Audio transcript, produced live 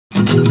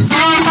All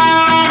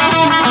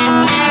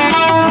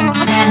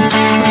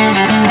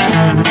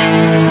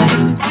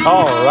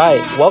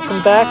right,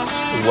 welcome back.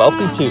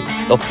 Welcome to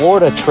the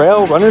Florida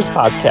Trail Runners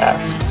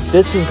Podcast.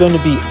 This is going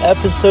to be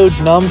episode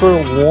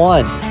number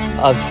 1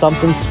 of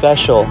something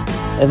special.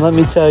 And let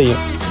me tell you,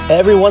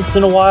 every once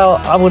in a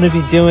while, I'm going to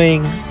be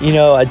doing,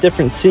 a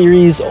different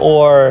series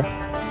or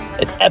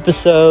an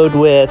episode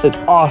with an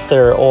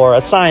author or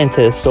a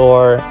scientist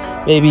or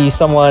maybe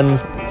someone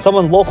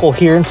local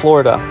here in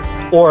Florida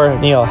or,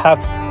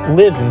 have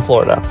lived in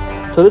Florida.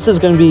 So this is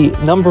going to be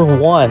number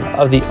 1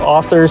 of the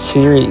author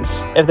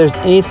series. If there's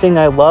anything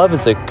I love,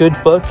 it's a good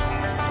book.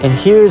 And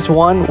here's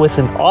one with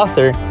an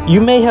author you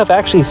may have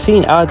actually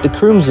seen out at the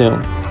Croom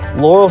Zoom,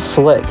 Laurel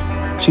Slyck.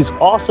 She's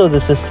also the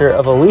sister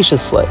of Alicia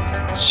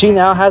Slyck. She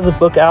now has a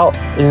book out,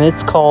 and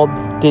it's called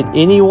Did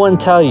Anyone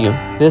Tell You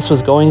This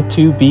Was Going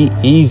to Be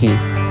Easy?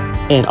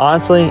 And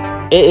honestly,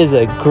 it is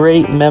a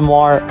great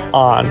memoir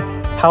on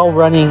how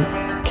running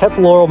kept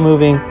Laurel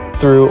moving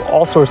through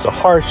all sorts of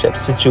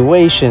hardships,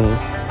 situations,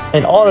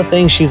 and all the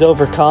things she's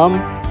overcome.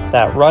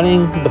 That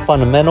running, the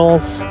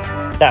fundamentals,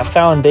 that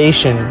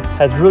foundation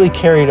has really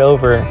carried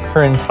over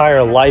her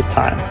entire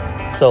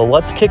lifetime. So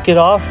let's kick it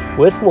off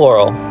with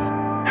Laurel.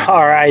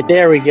 All right,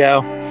 there we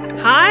go.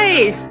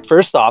 Hi.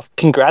 First off,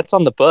 congrats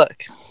on the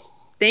book.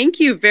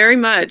 Thank you very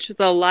much. There's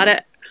a lot of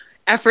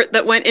effort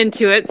that went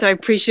into it, so I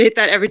appreciate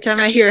that every time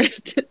I hear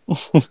it.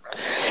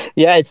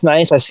 Yeah, it's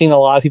nice. I've seen a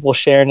lot of people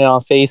sharing it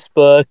on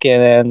Facebook,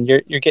 and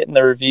you're getting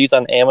the reviews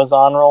on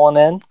Amazon rolling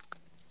in.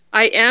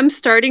 I am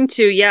starting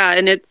to, yeah,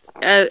 and it's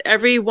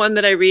every one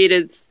that I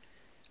read,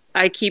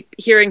 I keep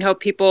hearing how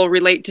people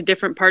relate to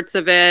different parts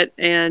of it,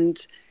 and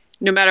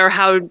no matter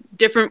how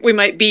different we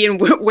might be and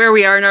where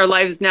we are in our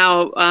lives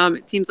now,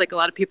 it seems like a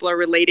lot of people are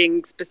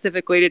relating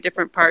specifically to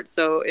different parts,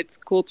 so it's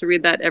cool to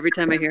read that every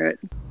time I hear it.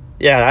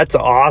 Yeah, that's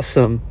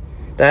awesome.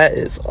 That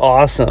is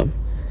awesome.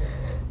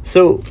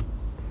 So,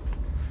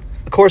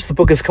 of course, the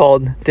book is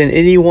called Did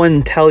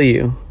Anyone Tell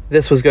You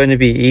This Was Going to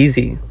Be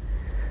Easy?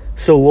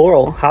 So,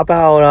 Laurel, how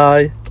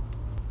about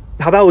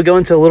we go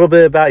into a little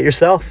bit about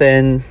yourself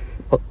and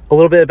a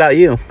little bit about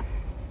you?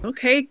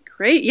 Okay,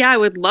 great. Yeah, I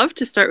would love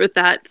to start with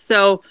that.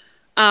 So,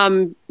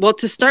 to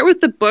start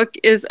with, the book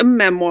is a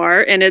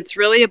memoir, and it's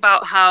really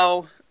about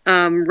how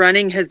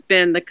running has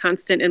been the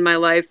constant in my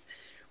life,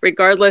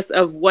 regardless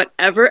of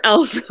whatever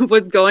else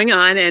was going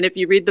on. And if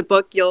you read the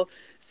book, you'll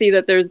see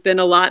that there's been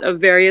a lot of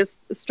various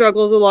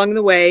struggles along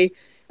the way.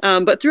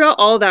 But throughout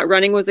all of that,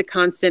 running was a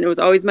constant. It was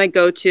always my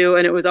go-to,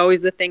 and it was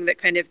always the thing that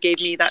kind of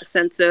gave me that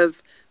sense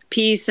of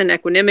peace and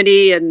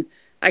equanimity, and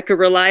I could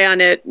rely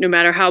on it no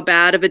matter how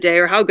bad of a day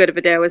or how good of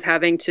a day I was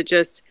having to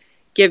just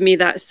give me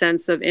that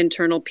sense of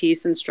internal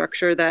peace and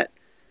structure that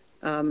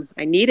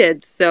I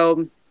needed.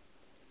 So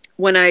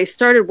when I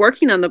started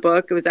working on the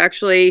book, it was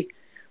actually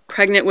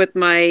pregnant with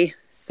my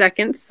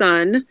second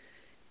son,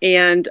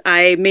 and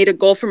I made a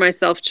goal for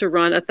myself to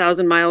run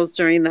 1,000 miles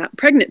during that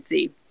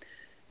pregnancy.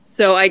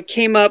 So I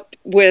came up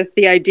with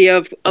the idea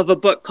of a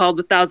book called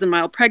The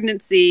 1,000-Mile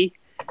Pregnancy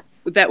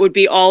that would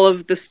be all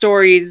of the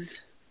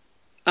stories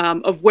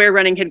of where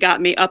running had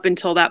got me up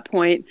until that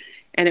point.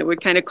 And it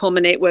would kind of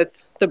culminate with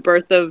the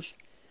birth of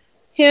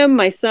him,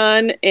 my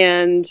son,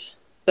 and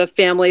the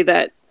family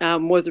that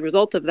was a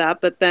result of that.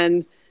 But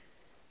then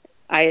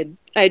I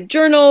had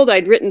journaled,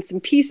 I'd written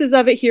some pieces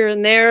of it here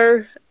and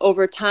there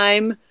over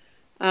time.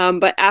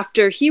 But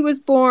after he was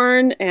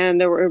born, and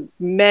there were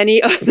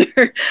many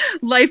other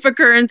life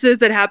occurrences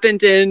that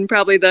happened in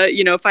probably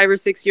the 5 or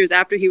 6 years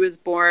after he was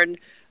born,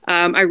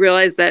 I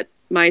realized that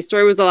my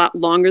story was a lot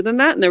longer than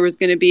that, and there was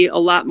going to be a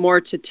lot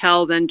more to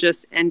tell than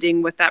just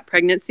ending with that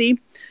pregnancy.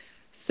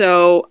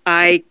 So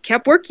I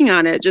kept working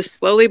on it, just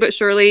slowly but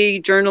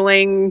surely,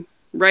 journaling,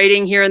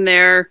 writing here and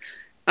there.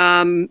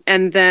 And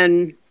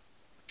then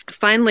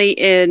finally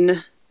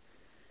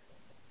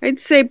I'd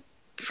say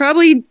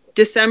probably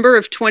December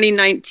of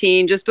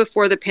 2019, just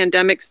before the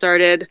pandemic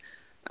started,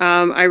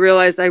 I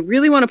realized I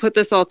really want to put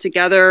this all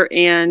together,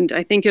 and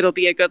I think it'll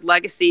be a good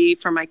legacy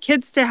for my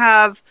kids to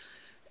have,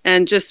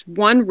 and just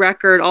one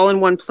record all in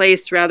one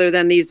place rather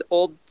than these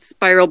old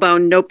spiral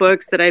bound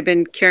notebooks that I've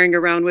been carrying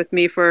around with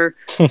me for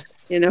 10,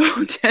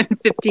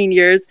 15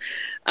 years.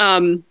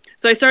 So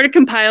I started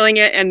compiling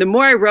it, and the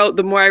more I wrote,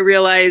 the more I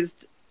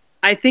realized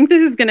I think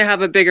this is going to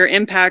have a bigger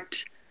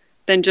impact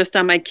than just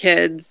on my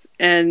kids.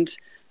 And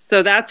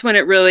so that's when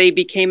it really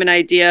became an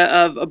idea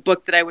of a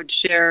book that I would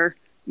share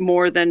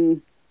more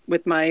than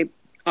with my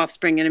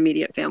offspring and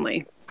immediate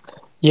family.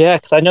 Yeah,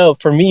 because I know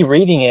for me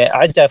reading it,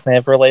 I definitely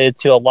have related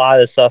to a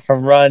lot of stuff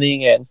from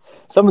running and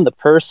some of the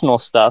personal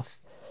stuff.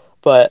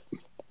 But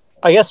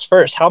I guess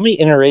first, how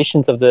many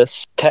iterations of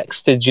this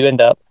text did you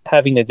end up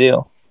having to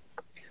do?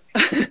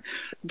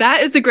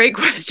 That is a great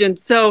question.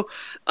 So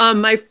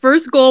my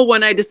first goal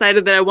when I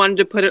decided that I wanted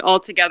to put it all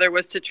together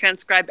was to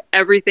transcribe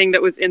everything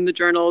that was in the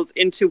journals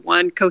into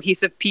one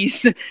cohesive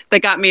piece that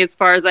got me as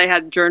far as I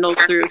had journals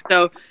through.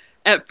 So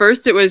at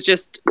first it was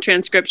just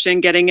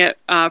transcription, getting it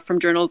from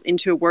journals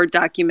into a Word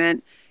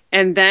document.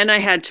 And then I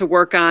had to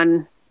work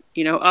on,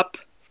 up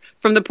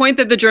from the point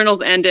that the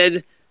journals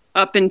ended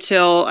up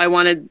until I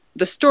wanted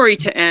the story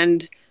to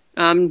end,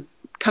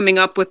 coming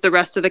up with the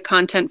rest of the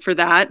content for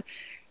that.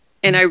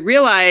 And I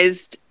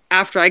realized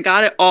after I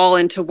got it all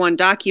into one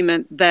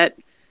document that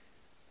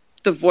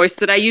the voice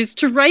that I used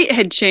to write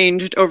had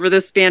changed over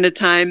the span of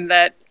time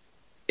that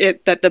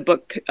the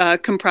book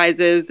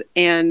comprises,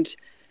 and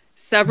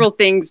several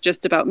things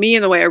just about me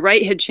and the way I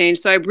write had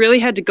changed. So I really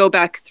had to go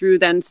back through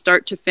then,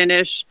 start to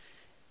finish,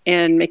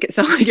 and make it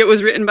sound like it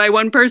was written by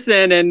one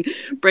person and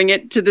bring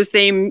it to the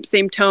same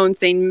tone,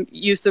 same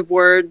use of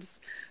words.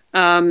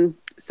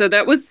 So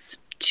that was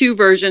 2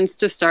 versions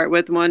to start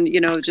with. One,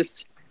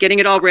 just getting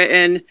it all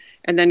written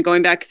and then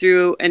going back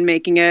through and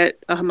making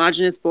it a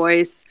homogeneous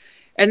voice.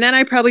 And then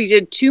I probably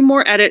did 2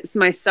 more edits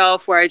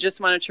myself where I just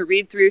wanted to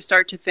read through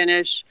start to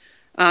finish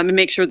and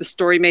make sure the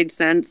story made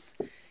sense.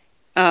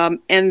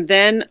 And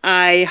then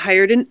I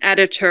hired an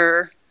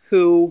editor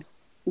who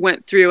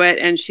went through it,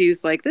 and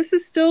she's like, this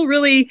is still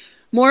really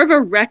more of a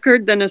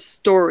record than a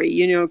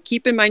story.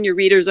 Keep in mind your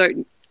readers are,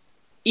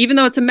 even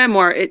though it's a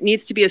memoir, it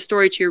needs to be a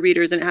story to your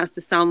readers, and it has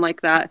to sound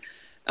like that.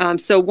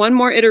 So one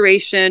more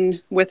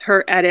iteration with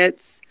her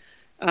edits,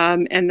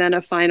 and then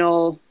a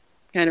final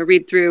kind of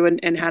read through,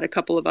 and had a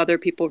couple of other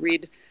people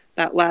read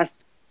that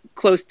last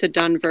close to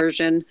done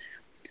version.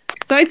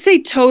 So I'd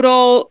say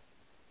total,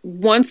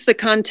 once the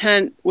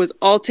content was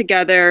all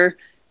together,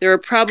 there were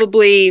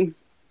probably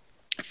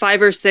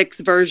 5 or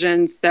 6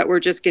 versions that were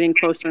just getting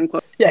closer and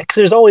closer. Yeah, because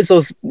there's always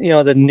those,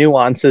 the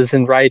nuances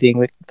in writing,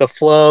 like the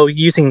flow,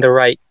 using the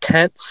right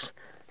tense,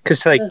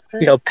 because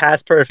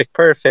past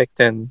perfect,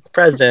 and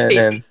present,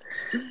 right.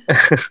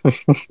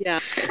 And yeah.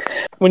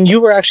 When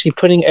you were actually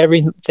putting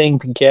everything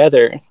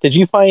together, did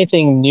you find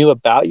anything new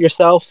about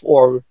yourself,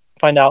 or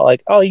find out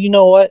like, oh, you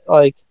know what,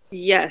 like?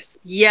 Yes,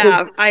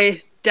 yeah,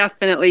 I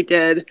definitely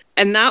did,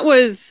 and that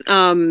was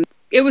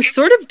it was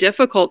sort of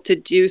difficult to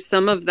do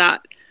some of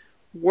that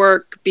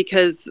work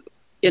because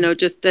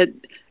just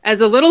as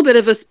a little bit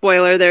of a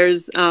spoiler,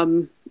 there's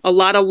a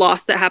lot of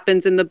loss that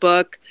happens in the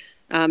book,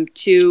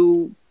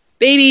 2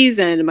 babies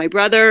and my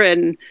brother,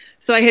 and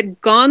so I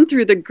had gone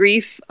through the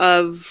grief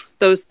of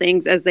those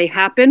things as they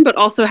happen, but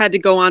also had to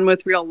go on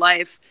with real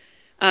life.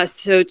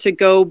 So to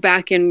go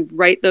back and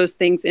write those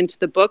things into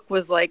the book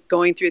was like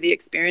going through the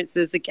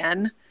experiences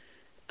again.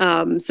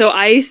 So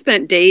I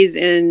spent days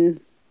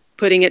in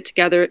putting it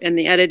together and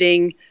the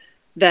editing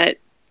that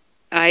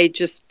I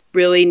just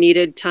really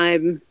needed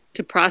time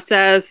to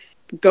process,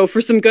 go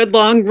for some good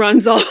long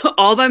runs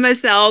all by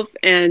myself,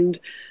 and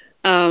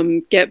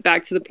get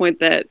back to the point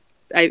that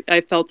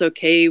I felt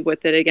okay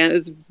with it again. It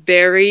was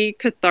very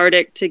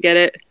cathartic to get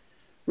it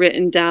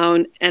written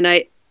down. And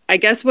I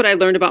guess what I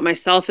learned about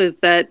myself is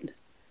that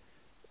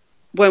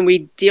when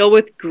we deal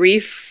with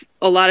grief,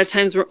 a lot of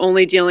times we're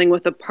only dealing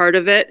with a part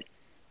of it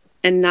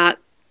and not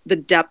the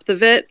depth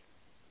of it.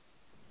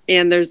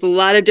 And there's a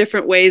lot of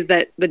different ways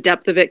that the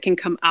depth of it can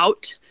come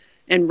out.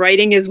 And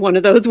writing is one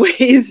of those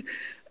ways.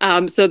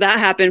 So that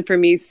happened for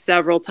me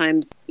several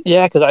times.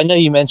 Yeah, because I know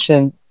you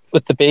mentioned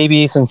with the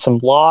babies and some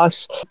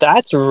loss.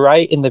 That's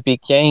right in the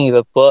beginning of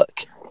the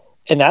book.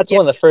 And that's one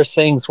of the first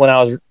things when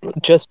I was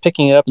just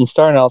picking it up and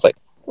starting, I was like,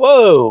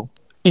 whoa.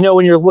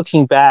 When you're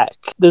looking back,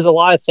 there's a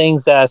lot of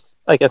things that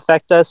like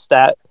affect us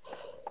that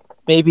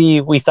maybe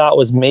we thought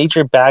was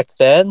major back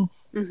then,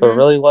 but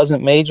really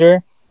wasn't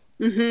major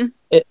in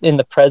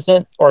the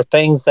present, or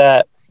things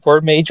that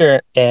were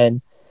major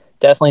and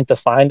definitely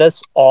defined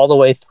us all the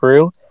way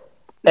through.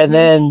 And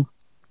then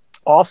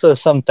also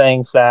some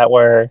things that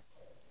were,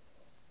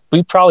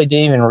 we probably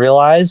didn't even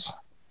realize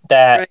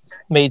that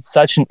made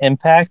such an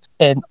impact.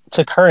 And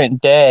to current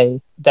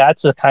day,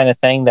 that's the kind of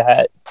thing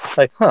that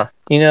like,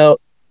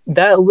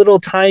 that little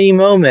tiny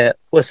moment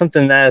was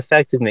something that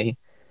affected me.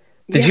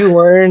 Did you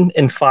learn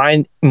and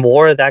find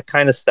more of that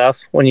kind of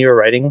stuff when you were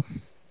writing?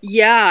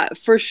 Yeah,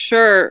 for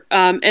sure.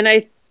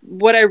 And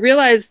what I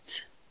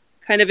realized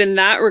kind of in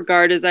that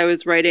regard as I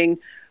was writing,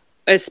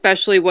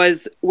 especially,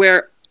 was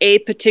where a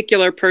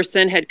particular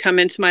person had come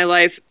into my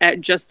life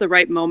at just the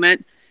right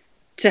moment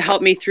to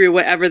help me through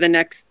whatever the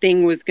next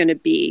thing was going to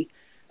be.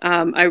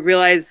 I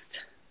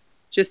realized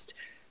just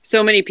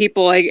so many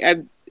people,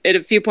 at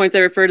a few points I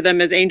refer to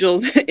them as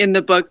angels in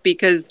the book,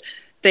 because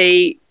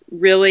they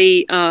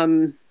really,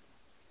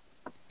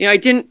 I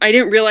didn't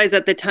realize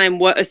at the time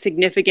what a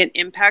significant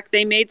impact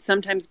they made,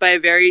 sometimes by a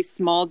very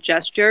small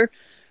gesture.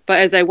 But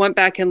as I went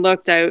back and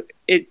looked,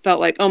 it felt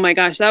like, oh my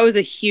gosh, that was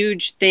a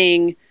huge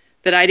thing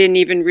that I didn't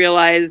even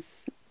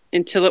realize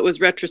until it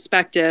was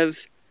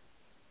retrospective,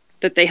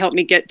 that they helped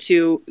me get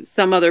to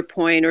some other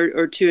point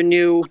or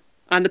to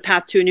on the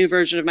path to a new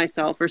version of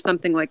myself or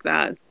something like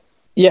that.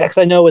 Yeah, because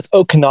I know with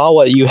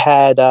Okinawa, you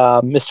had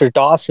Mr.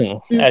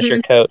 Dawson as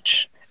your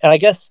coach. And I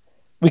guess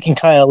we can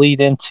kind of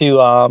lead into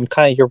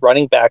kind of your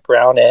running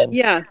background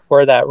and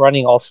where that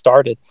running all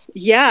started.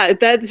 Yeah,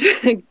 that's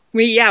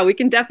we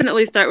can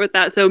definitely start with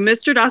that. So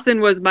Mr. Dawson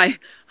was my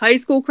high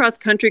school cross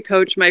country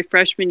coach my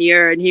freshman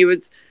year, and he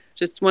was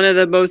just one of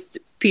the most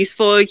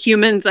peaceful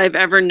humans I've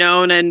ever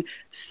known, and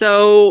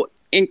so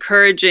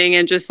encouraging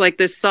and just like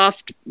this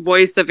soft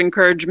voice of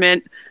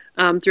encouragement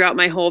throughout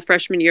my whole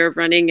freshman year of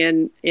running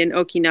in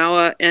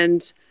Okinawa.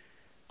 And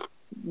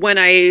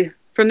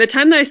from the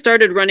time that I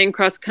started running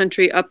cross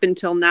country up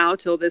until now,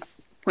 till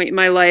this point in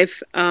my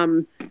life,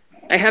 I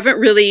haven't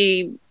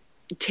really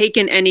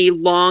taken any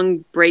long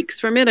breaks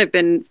from it. I've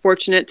been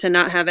fortunate to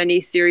not have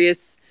any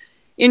serious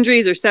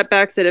injuries or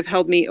setbacks that have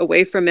held me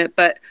away from it.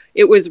 But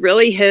it was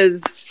really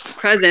his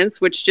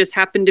presence, which just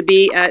happened to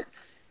be at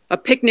a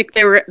picnic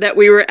that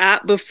we were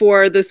at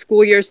before the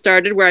school year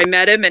started, where I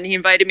met him and he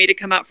invited me to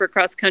come out for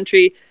cross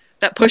country,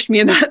 that pushed me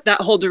in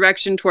that whole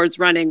direction towards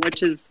running,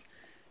 which has,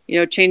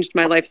 changed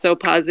my life so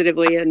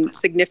positively and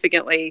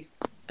significantly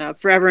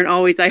forever and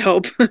always, I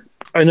hope.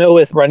 I know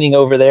with running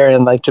over there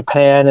in like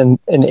Japan and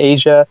in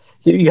Asia,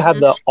 you have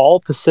the All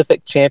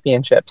Pacific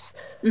Championships.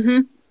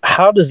 Mm-hmm.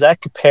 How does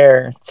that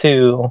compare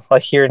to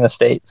like here in the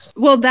States?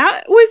 Well,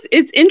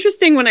 it's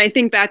interesting when I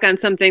think back on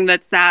something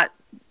that's that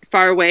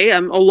far away.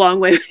 I'm a long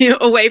way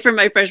away from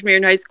my freshman year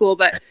in high school,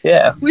 but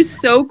yeah, it was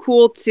so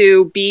cool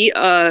to be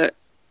a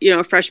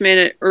freshman,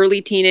 an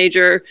early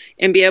teenager,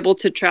 and be able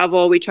to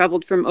travel. We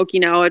traveled from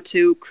Okinawa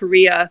to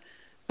Korea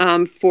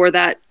for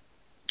that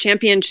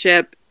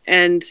championship,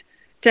 and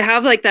to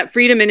have like that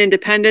freedom and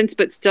independence,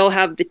 but still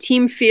have the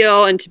team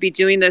feel, and to be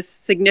doing this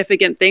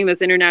significant thing,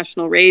 this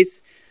international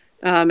race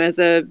as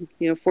a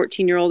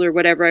 14-year-old or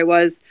whatever I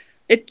was.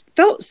 It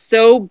felt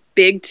so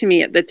big to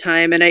me at the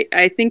time, and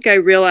I think I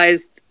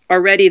realized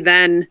already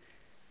then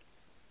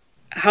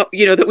how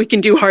that we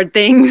can do hard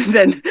things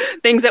and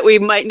things that we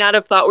might not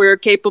have thought we were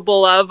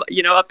capable of.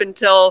 Up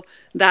until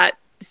that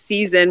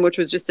season, which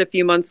was just a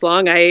few months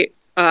long, I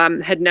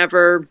had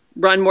never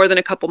run more than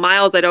a couple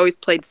miles. I'd always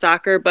played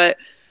soccer, but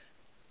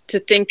to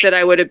think that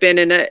I would have been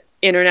in an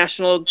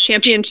international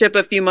championship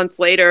a few months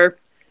later,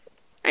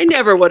 I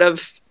never would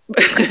have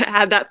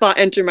had that thought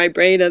enter my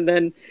brain. And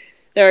then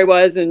there I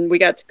was, and we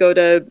got to go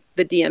to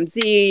the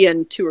DMZ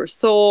and tour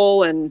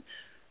Seoul, and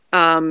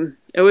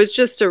it was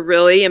just a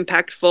really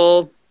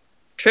impactful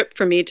trip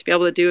for me to be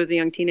able to do as a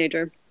young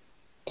teenager.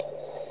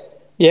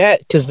 Yeah,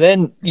 because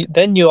then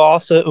you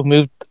also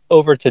moved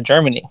over to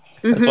Germany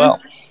as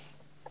well.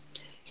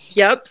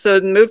 Yep. So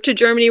the move to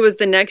Germany was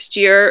the next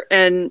year,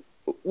 and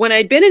when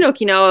I'd been in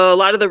Okinawa, a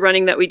lot of the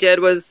running that we did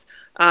was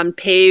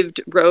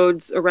paved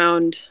roads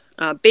around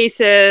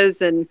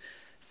bases and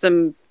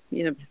some,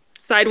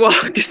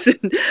 sidewalks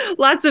and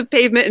lots of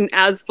pavement and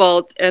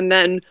asphalt. And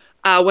then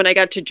when I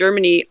got to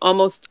Germany,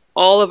 almost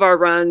all of our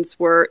runs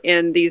were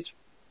in these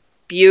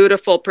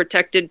beautiful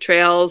protected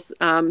trails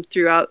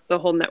throughout the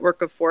whole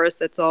network of forests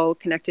that's all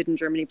connected in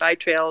Germany by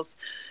trails.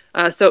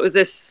 So it was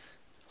this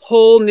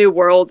whole new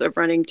world of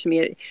running to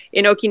me.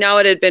 In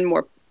Okinawa, it had been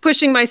more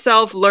pushing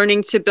myself,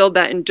 learning to build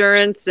that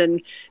endurance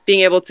and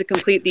being able to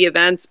complete the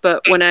events.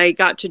 But when I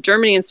got to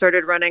Germany and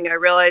started running, I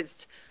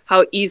realized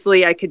how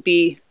easily I could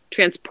be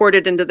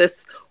transported into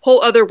this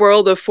whole other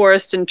world of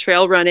forest and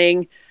trail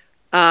running.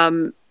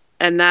 And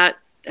that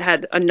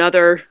had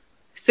another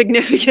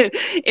significant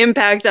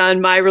impact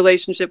on my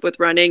relationship with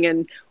running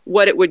and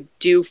what it would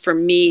do for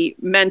me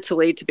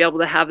mentally to be able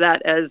to have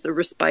that as a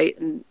respite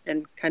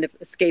and kind of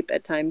escape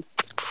at times.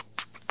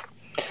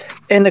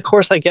 And of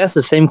course, I guess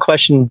the same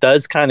question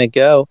does kind of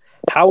go,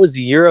 how was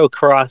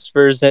Eurocross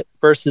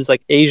versus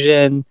like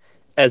Asian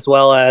as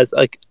well as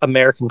like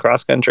American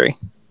cross country?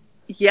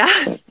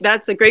 Yes,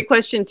 that's a great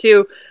question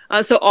too.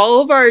 So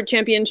all of our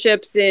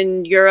championships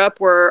in Europe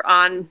were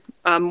on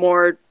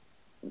more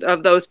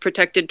of those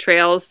protected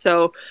trails.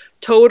 So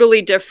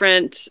totally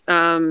different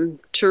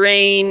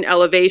terrain,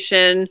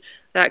 elevation,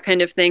 that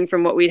kind of thing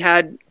from what we'd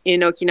had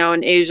in Okinawa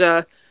and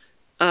Asia.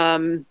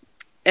 And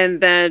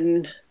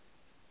then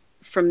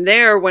from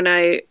there, when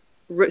I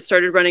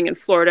started running in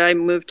Florida, I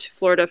moved to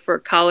Florida for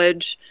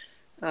college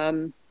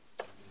right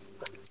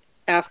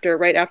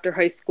after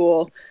high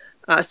school.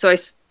 So I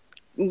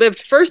lived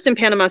first in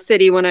Panama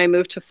City when I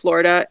moved to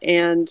Florida,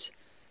 and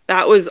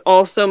that was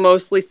also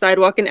mostly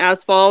sidewalk and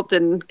asphalt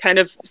and kind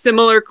of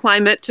similar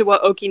climate to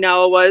what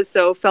Okinawa was.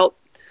 So felt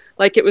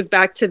like it was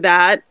back to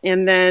that.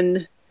 And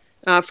then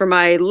for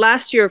my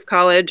last year of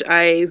college,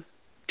 I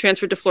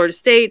transferred to Florida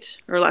State,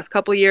 or last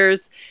couple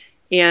years,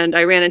 and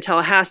I ran in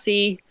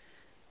Tallahassee,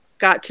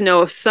 got to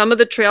know some of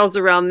the trails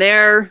around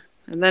there.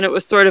 And then it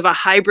was sort of a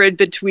hybrid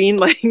between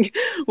like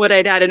what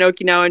I'd had in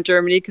Okinawa and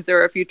Germany, because there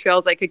were a few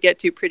trails I could get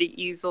to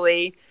pretty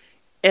easily.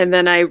 And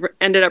then I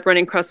ended up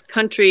running cross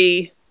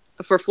country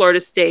for Florida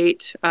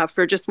State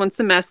for just one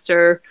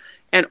semester.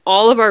 And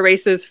all of our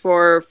races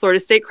for Florida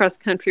State cross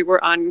country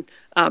were on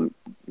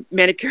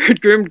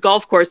manicured, groomed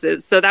golf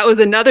courses. So that was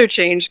another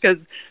change,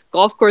 because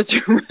golf course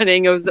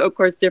running was, of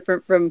course,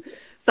 different from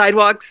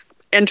sidewalks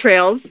and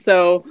trails.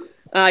 So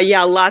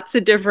lots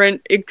of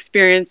different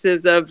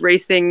experiences of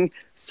racing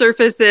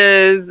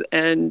surfaces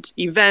and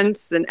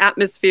events and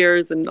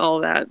atmospheres and all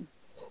that.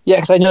 Yeah,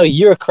 because I know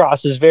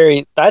Eurocross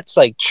is that's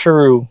like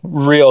true,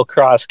 real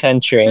cross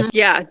country.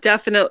 Yeah,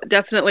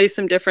 definitely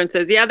some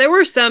differences. Yeah, there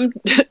were some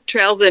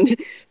trails in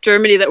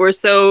Germany that were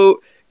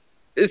so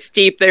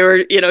steep. They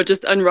were,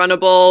 just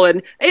unrunnable.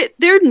 And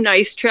they're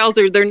nice trails,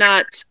 or they're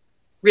not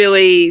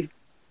really,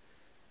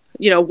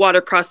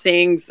 water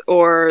crossings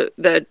or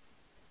the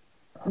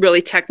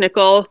really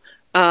technical,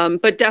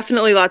 but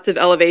definitely lots of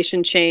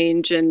elevation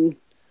change and,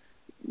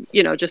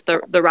 just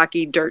the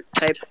rocky dirt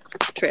type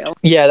trail.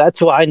 Yeah,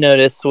 that's what I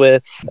noticed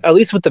with, at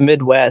least with the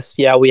Midwest.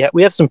 Yeah, we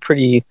have some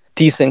pretty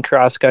decent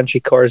cross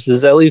country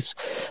courses. At least,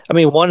 I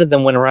mean, one of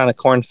them went around a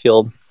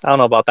cornfield. I don't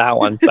know about that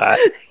one, but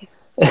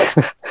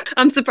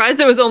I'm surprised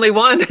there was only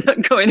one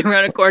going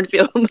around a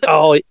cornfield.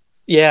 oh,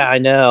 yeah, I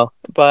know.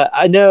 But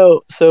I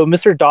know, so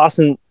Mr.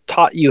 Dawson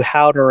taught you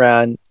how to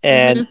run,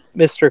 and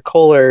Mr.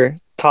 Kohler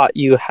taught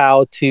you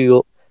how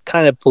to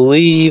kind of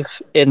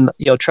believe in,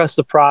 trust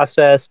the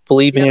process,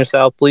 believe in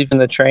yourself, believe in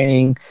the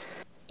training.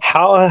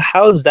 How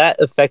has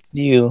that affected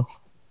you,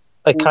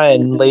 like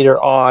kind of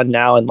later on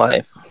now in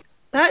life?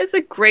 That is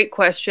a great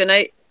question.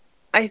 I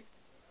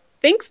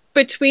think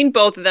between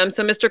both of them,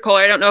 so Mr.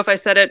 Kohler, I don't know if I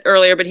said it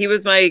earlier, but he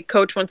was my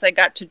coach once I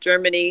got to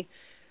Germany.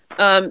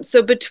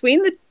 So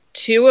between the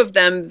two of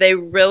them, they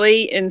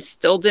really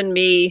instilled in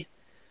me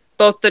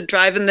both the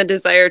drive and the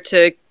desire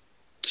to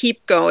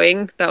keep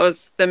going. That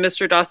was the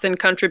Mr. Dawson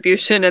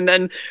contribution. And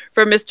then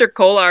for Mr.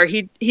 Kohler,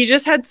 he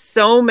just had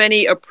so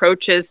many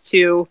approaches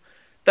to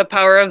the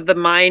power of the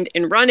mind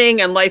in running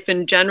and life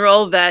in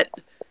general that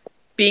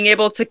being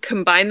able to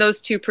combine those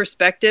two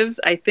perspectives,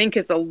 I think,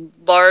 is a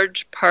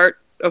large part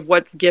of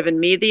what's given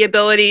me the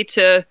ability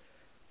to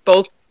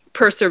both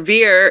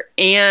persevere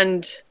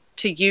and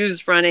to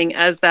use running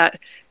as that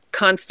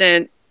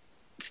constant,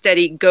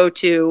 steady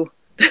go-to,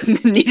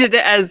 needed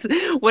it as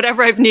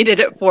whatever I've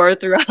needed it for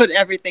throughout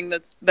everything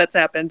that's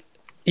happened.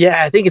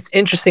 Yeah, I think it's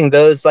interesting,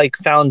 those like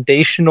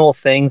foundational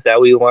things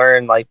that we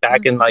learned like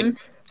back in like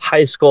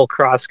high school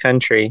cross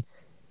country.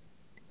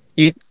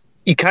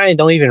 You kind of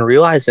don't even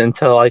realize it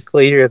until like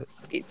later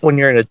when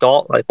you're an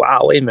adult, like,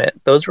 wow, wait a minute.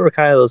 Those were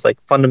kind of those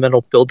like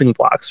fundamental building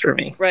blocks for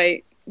me.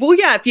 Right. Well,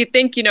 yeah, if you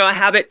think, a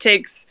habit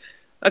takes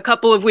a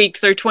couple of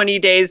weeks or 20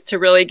 days to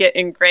really get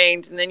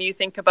ingrained, and then you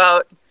think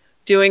about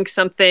doing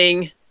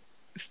something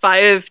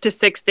 5 to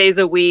 6 days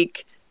a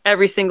week,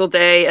 every single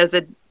day as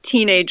a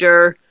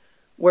teenager,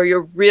 where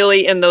you're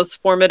really in those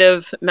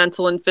formative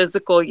mental and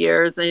physical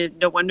years. And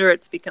no wonder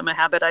it's become a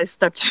habit I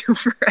stuck to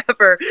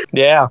forever.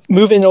 Yeah.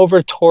 Moving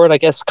over toward, I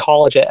guess,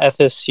 college at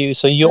FSU.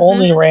 So you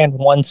only ran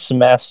one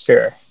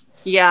semester.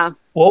 Yeah.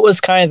 What was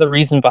kind of the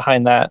reason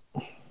behind that?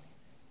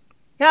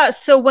 Yeah.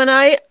 So when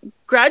I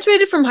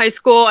graduated from high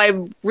school, I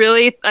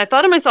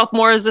thought of myself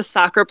more as a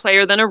soccer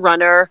player than a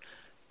runner.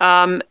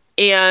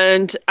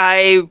 And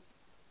I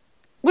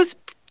was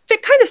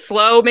kind of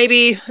slow,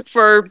 maybe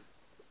for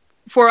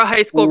a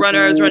high school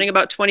runner. I was running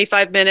about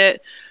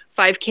 25-minute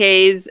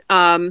 5Ks.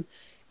 And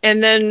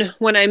then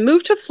when I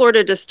moved to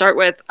Florida to start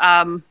with,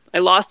 I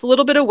lost a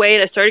little bit of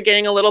weight. I started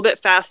getting a little bit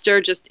faster,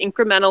 just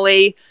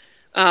incrementally,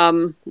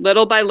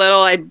 little by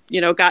little. I,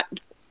 got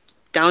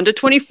down to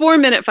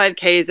 24-minute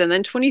 5Ks and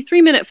then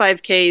 23-minute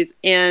 5Ks.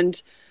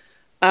 And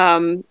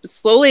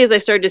slowly, as I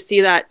started to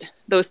see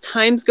those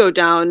times go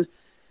down,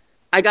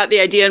 I got the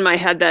idea in my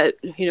head that,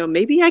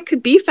 maybe I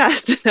could be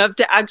fast enough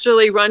to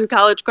actually run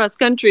college cross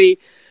country.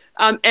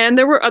 And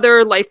there were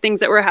other life things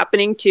that were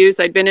happening too.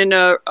 So I'd been in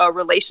a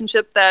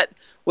relationship that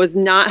was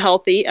not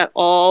healthy at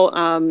all,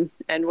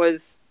 and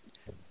was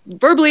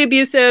verbally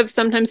abusive,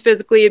 sometimes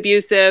physically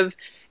abusive.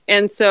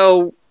 And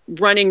so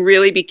running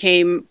really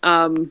became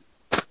an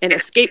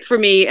escape for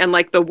me, and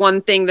like the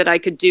one thing that I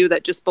could do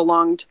that just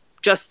belonged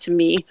just to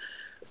me.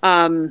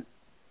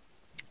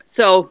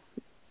 So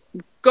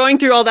going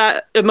through all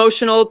that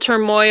emotional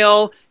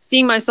turmoil,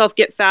 seeing myself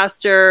get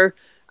faster.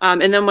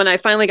 And then when I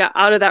finally got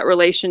out of that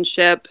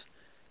relationship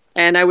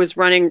and I was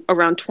running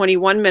around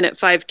 21-minute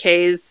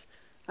 5Ks,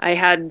 I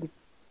had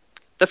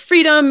the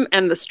freedom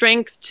and the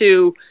strength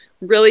to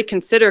really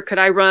consider, could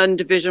I run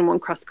Division I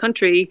cross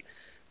country?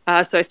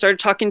 So I started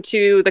talking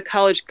to the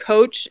college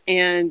coach,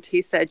 and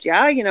he said,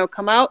 yeah,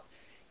 come out,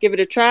 give it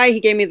a try. He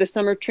gave me the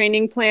summer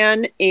training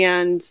plan.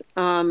 And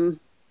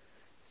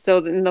so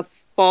in the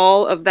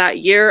fall of that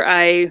year,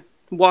 I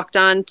walked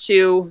on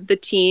to the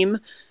team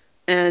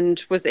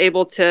and was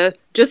able to,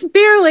 just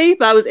barely,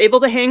 but I was able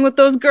to hang with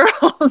those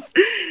girls.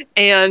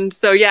 And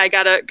so, yeah, I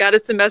got a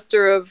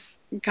semester of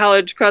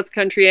college cross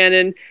country in,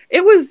 and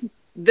it was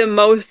the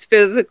most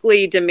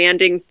physically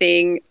demanding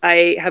thing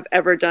I have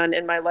ever done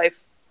in my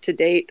life to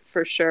date,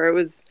 for sure. It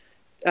was,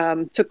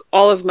 took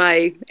all of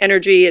my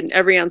energy and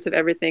every ounce of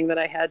everything that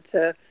I had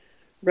to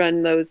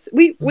run those.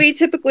 We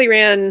typically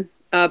ran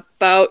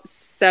about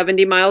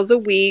 70 miles a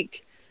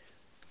week.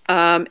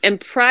 And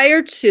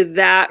prior to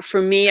that,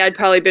 for me, I'd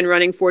probably been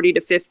running 40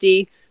 to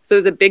 50. So it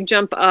was a big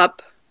jump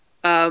up.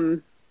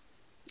 And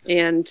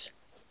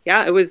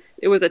yeah, it was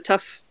a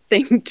tough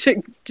thing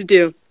to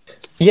do.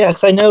 Yeah,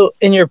 because I know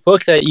in your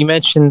book that you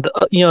mentioned,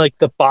 like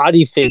the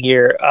body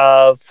figure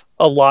of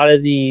a lot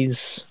of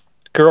these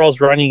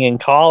girls running in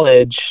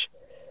college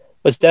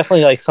was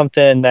definitely like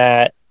something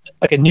that,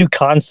 like a new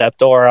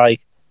concept, or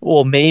like,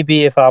 well,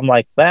 maybe if I'm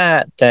like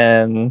that,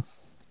 then,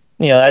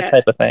 that Yes.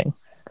 type of thing.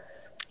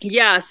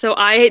 Yeah, so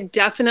I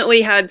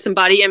definitely had some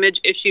body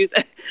image issues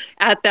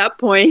at that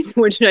point,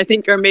 which I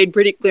think are made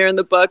pretty clear in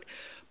the book.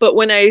 But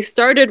when I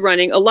started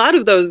running, a lot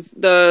of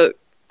the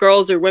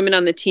girls or women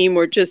on the team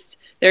were just,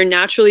 they're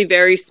naturally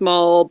very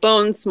small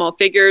bones, small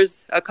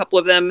figures. A couple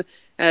of them,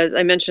 as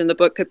I mentioned in the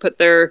book, could put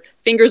their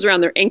fingers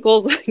around their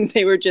ankles.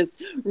 They were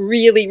just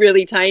really,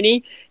 really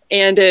tiny.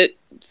 And it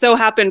so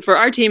happened for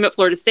our team at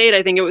Florida State,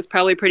 I think it was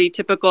probably pretty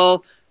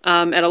typical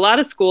at a lot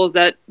of schools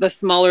that the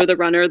smaller the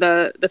runner,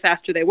 the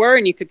faster they were,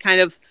 and you could kind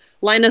of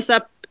line us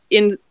up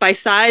in by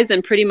size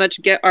and pretty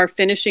much get our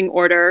finishing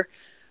order.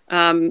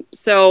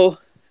 So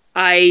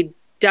I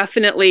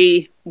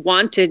definitely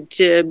wanted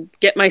to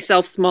get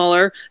myself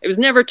smaller. I was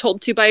never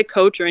told to by a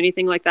coach or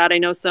anything like that. I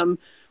know some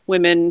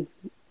women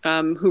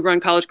who run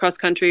college cross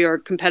country or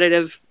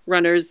competitive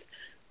runners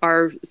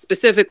are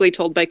specifically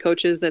told by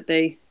coaches that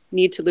they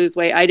need to lose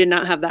weight. I did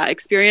not have that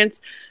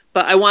experience,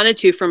 but I wanted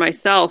to for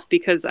myself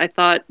because I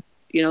thought,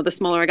 you know, the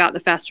smaller I got, the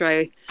faster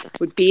I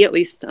would be, at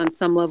least on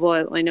some level.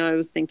 I know I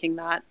was thinking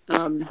that.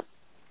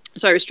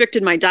 So I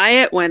restricted my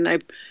diet when I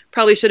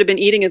probably should have been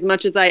eating as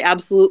much as I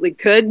absolutely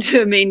could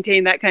to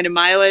maintain that kind of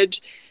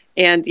mileage.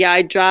 And yeah,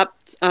 I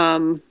dropped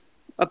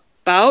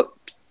about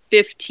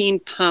 15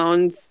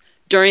 pounds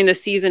during the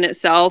season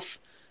itself.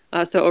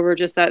 So over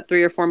just that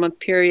 3 or 4 month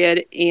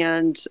period,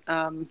 and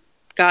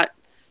got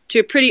to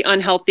a pretty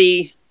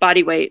unhealthy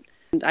body weight.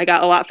 And I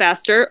got a lot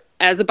faster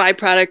as a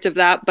byproduct of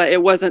that, but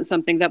it wasn't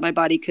something that my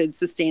body could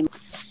sustain.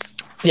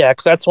 Yeah,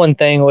 because that's one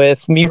thing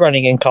with me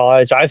running in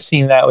college. I've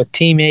seen that with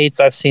teammates.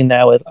 I've seen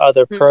that with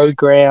other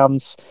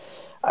programs.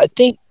 I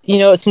think, you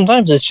know,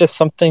 sometimes it's just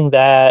something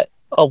that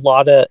a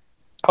lot of,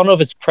 I don't know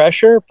if it's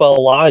pressure, but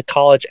a lot of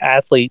college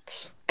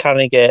athletes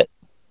kind of get,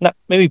 not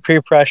maybe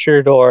peer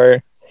pressured,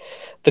 or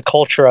the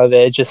culture of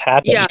it just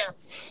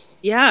happens.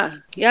 Yeah,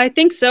 I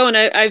think so. And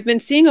I've been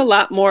seeing a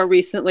lot more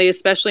recently,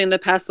 especially in the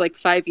past like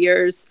 5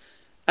 years,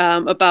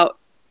 about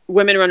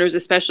women runners,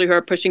 especially, who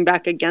are pushing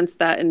back against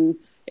that. And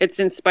it's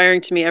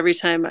inspiring to me every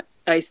time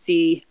I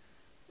see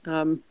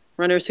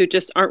runners who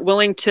just aren't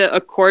willing to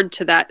accord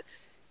to that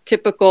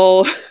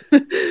typical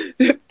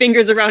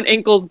fingers around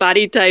ankles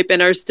body type,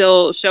 and are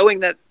still showing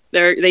that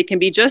they can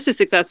be just as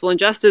successful and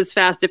just as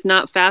fast, if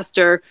not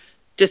faster,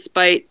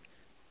 despite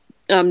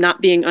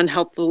not being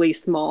unhealthily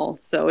small.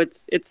 So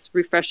it's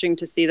refreshing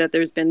to see that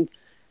there's been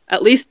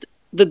at least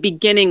the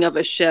beginning of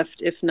a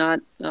shift, if not.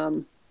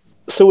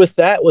 So with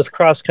that, with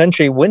cross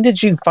country, when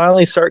did you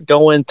finally start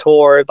going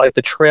toward like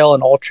the trail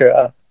and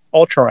ultra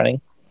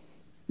running?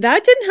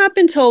 That didn't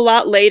happen till a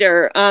lot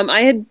later.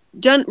 I had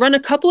run a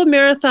couple of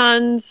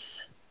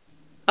marathons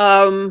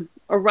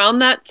around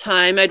that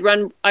time.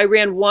 I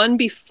ran one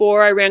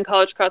before I ran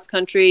college cross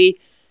country,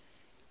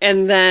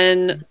 and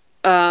then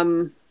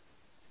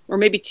or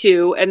maybe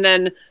two. And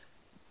then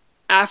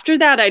after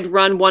that, I'd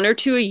run 1 or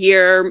 2 a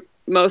year.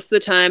 Most of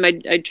the time,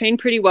 I'd train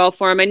pretty well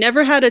for them. I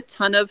never had a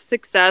ton of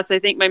success. I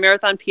think my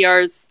marathon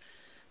PR's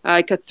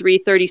like a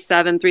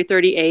 3:37,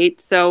 3:38.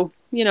 So,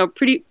 you know,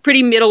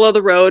 pretty middle of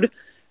the road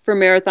for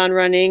marathon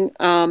running.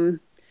 And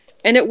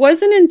it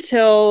wasn't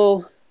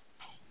until,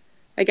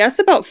 I guess,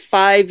 about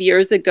 5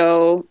 years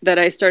ago that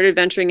I started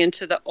venturing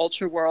into the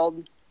ultra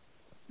world.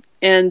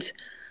 And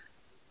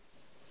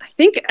I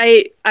think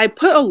I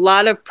put a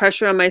lot of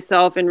pressure on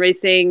myself in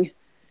racing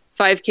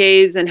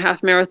 5Ks and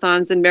half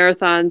marathons and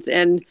marathons.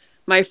 And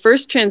my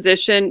first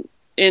transition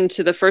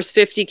into the first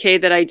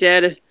 50K that I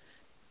did,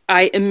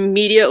 I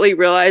immediately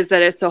realized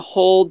that it's a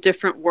whole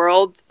different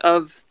world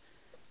of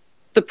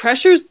the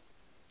pressures.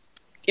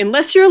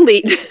 Unless you're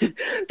elite,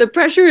 the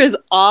pressure is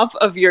off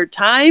of your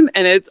time,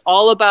 and it's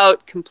all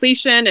about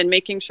completion and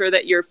making sure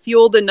that you're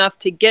fueled enough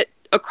to get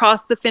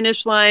across the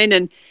finish line.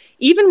 And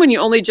even when you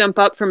only jump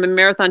up from a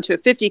marathon to a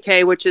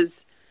 50K, which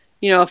is,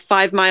 you know, a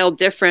 5-mile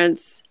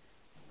difference,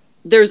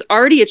 there's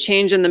already a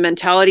change in the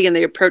mentality and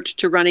the approach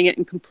to running it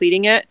and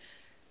completing it.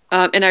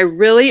 And I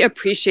really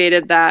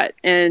appreciated that.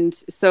 And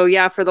so,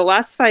 yeah, for the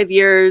last 5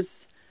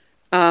 years,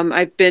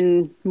 I've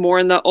been more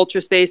in the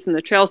ultra space and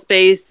the trail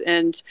space,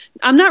 and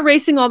I'm not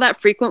racing all that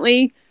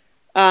frequently.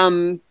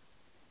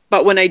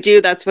 But when I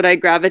do, that's what I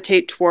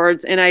gravitate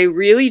towards. And I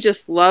really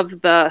just love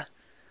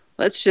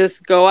let's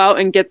just go out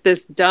and get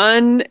this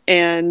done,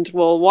 and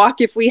we'll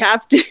walk if we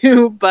have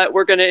to, but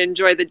we're going to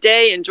enjoy the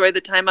day, enjoy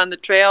the time on the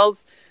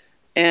trails.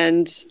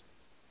 And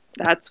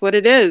that's what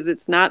it is.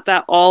 It's not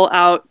that all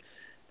out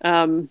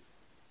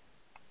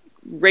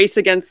race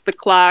against the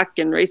clock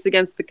and race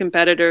against the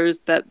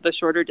competitors that the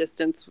shorter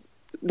distance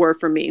were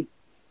for me.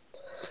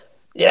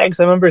 Yeah, because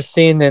I remember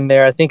seeing in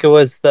there, I think it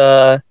was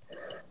the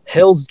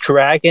Hills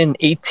Dragon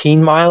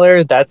 18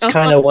 miler. That's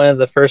kind of one of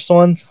the first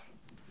ones.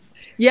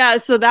 Yeah,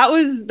 so that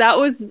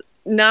wasn't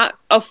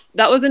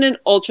an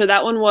ultra.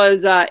 That one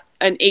was an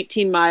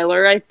 18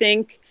 miler, I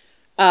think.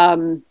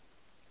 And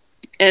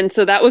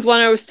so that was when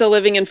I was still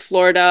living in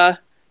Florida.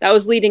 That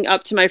was leading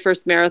up to my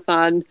first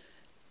marathon.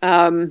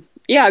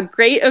 Yeah,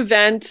 great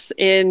event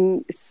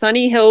in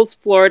Sunny Hills,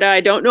 Florida. I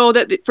don't know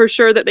that for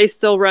sure that they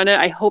still run it.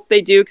 I hope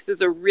they do, because it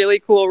was a really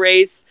cool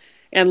race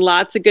and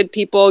lots of good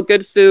people,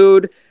 good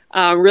food.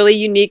 really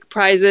unique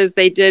prizes.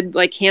 They did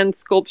like hand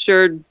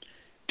sculptured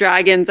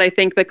dragons, I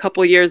think, the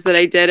couple years that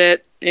I did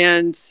it.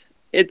 And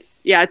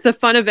it's a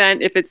fun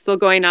event. If it's still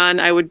going on,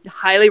 I would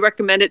highly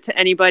recommend it to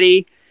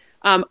anybody.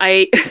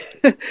 I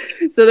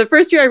so the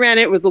first year I ran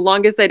it was the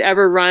longest I'd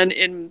ever run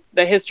in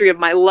the history of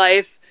my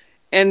life.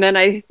 And then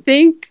I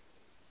think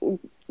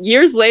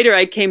years later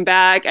I came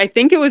back. I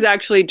think it was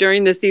actually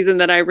during the season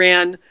that I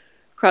ran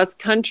cross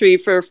country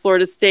for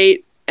Florida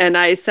State, and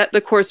I set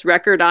the course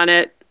record on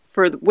it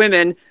for the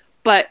women,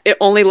 but it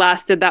only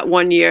lasted that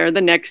 1 year.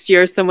 The next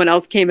year someone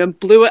else came and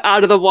blew it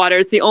out of the water.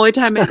 It's the only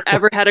time I've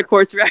ever had a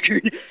course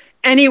record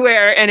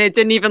anywhere, and it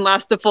didn't even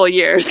last a full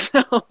year.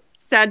 So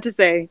sad to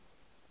say.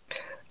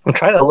 I'm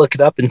trying to look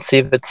it up and see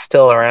if it's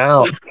still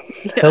around.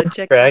 Hills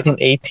Dragon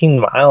 18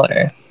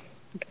 miler.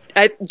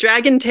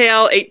 Dragon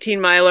Tail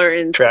 18 miler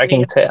in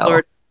Dragon Tail.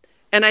 Florida.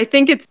 And I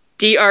think it's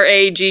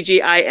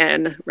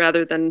Draggin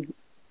rather than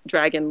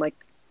dragon, like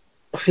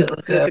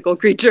mythical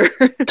creature.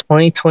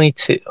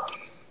 2022.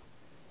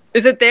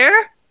 Is it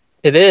there?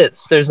 It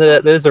is. There's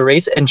a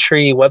race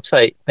entry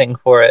website thing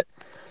for it.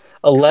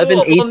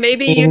 11/18. Well,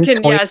 maybe you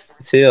can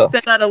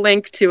send out a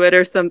link to it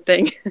or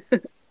something.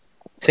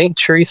 St.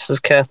 Teresa's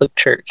Catholic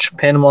Church,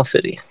 Panama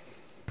City.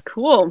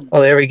 Cool.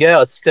 Oh, there we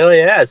go. It's still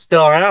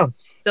around.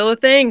 Still a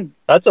thing.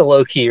 That's a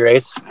low-key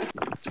race,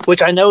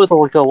 which I know is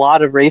like a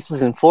lot of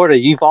races in Florida.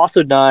 You've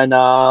also done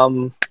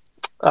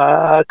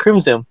Crume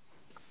Zoom.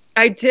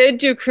 I did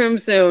do Crume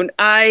Zoom.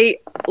 I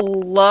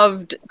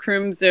loved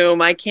Crume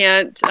Zoom. I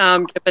can't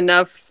give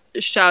enough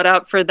shout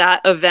out for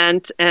that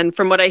event. And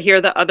from what I hear,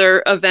 the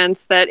other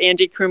events that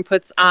Andy Crume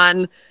puts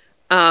on,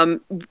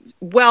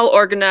 well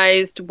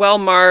organized, well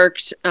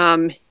marked,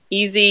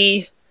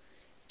 easy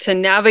to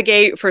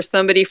navigate for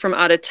somebody from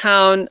out of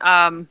town.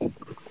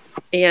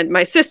 And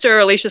my sister,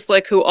 Alicia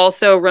Slyck, who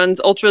also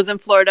runs ultras in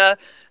Florida,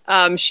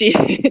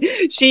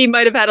 she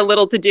might have had a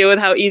little to do with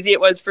how easy it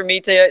was for me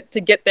to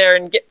get there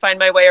and find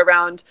my way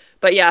around.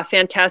 But yeah,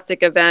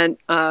 fantastic event.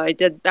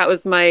 That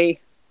was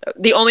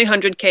the only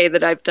 100K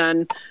that I've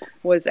done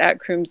was at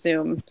Crume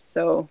Zoom.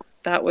 So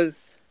that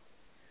was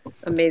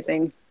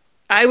amazing.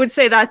 I would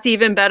say that's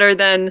even better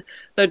than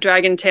the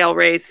Dragon Tail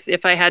race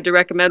if I had to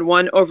recommend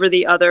one over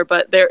the other,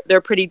 but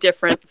they're pretty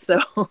different. So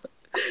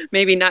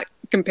maybe not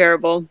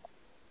comparable.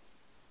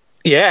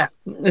 Yeah,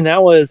 and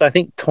that was, I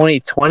think,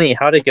 2020.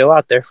 How'd it go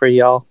out there for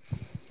y'all?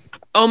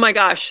 Oh my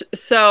gosh.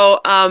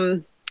 So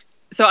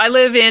I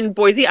live in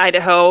Boise,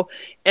 Idaho,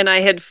 and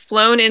I had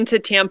flown into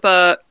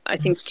Tampa, I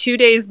think 2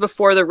 days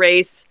before the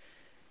race.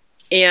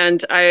 And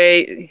so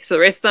the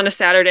race was on a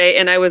Saturday,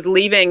 and I was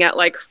leaving at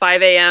like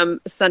 5 a.m.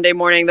 Sunday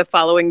morning the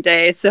following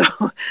day. So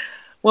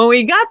when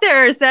we got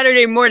there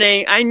Saturday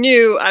morning, I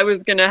knew I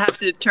was going to have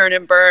to turn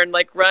and burn,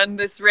 like run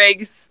this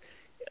race,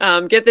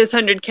 get this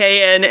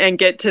 100K in and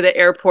get to the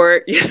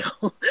airport,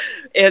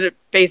 it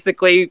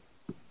basically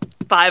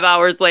 6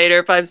 hours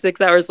later,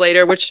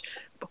 which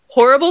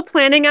horrible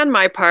planning on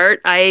my part.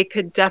 I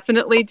could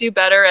definitely do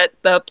better at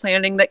the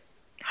planning that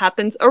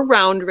happens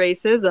around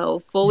races. I'll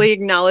fully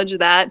acknowledge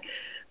that.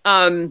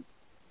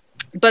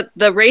 But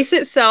the race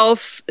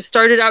itself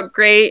started out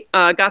great,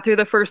 got through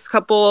the first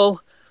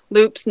couple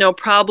loops, no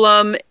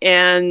problem.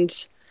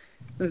 And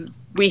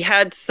we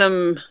had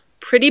some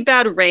pretty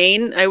bad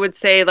rain, I would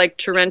say, like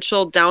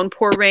torrential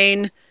downpour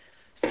rain.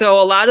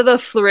 So a lot of the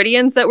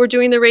Floridians that were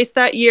doing the race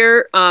that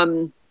year,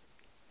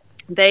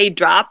 they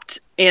dropped.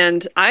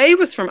 And I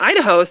was from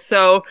Idaho,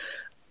 so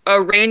a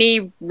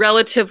rainy,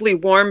 relatively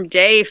warm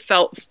day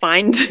felt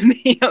fine to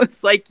me. I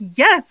was like,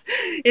 yes,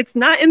 it's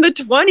not in the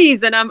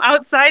 20s and I'm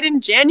outside in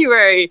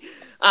January.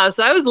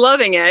 So I was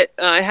loving it.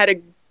 I had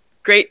a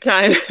great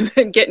time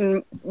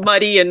getting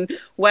muddy and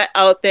wet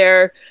out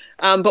there.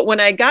 But when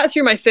I got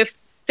through my fifth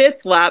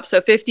lap, so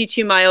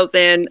 52 miles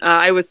in,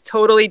 I was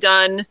totally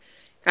done.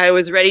 I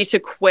was ready to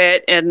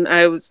quit. And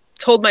I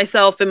told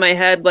myself in my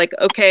head, like,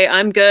 okay,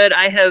 I'm good.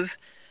 I have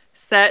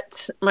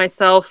set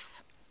myself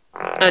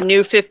a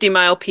new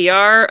 50-mile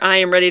PR. I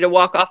am ready to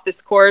walk off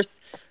this course.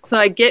 So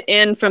I get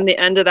in from the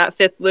end of that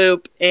fifth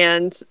loop,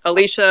 and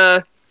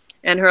Alicia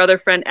and her other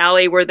friend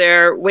Allie were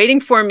there waiting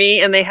for me,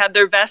 and they had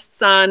their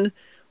vests on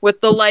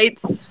with the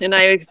lights. And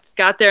I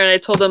got there and I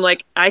told them,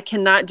 like, I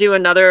cannot do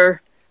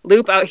another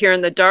loop out here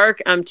in the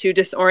dark. I'm too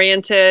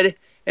disoriented.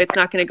 It's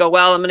not going to go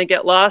well. I'm going to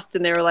get lost.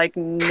 And they were like,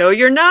 no,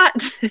 you're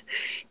not.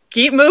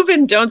 Keep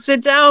moving. Don't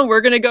sit down.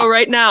 We're going to go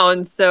right now.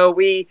 And so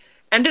we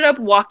ended up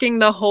walking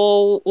the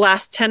whole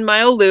last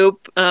 10-mile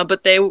loop,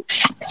 but they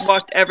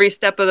walked every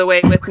step of the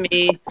way with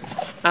me.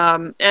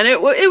 And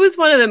it was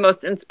one of the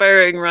most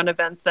inspiring run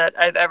events that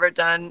I've ever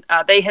done.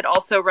 They had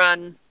also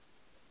run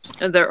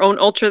their own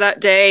ultra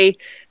that day.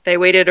 They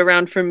waited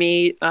around for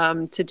me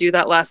to do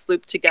that last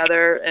loop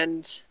together.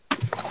 And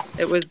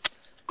it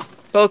was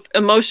both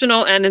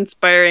emotional and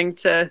inspiring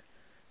to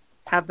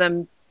have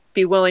them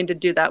be willing to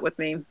do that with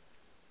me.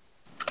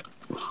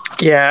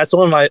 Yeah, it's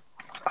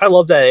I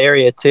love that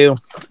area too.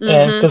 Mm-hmm.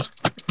 And because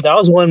that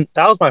was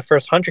my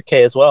first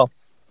 100K as well.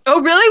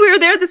 Oh, really? We were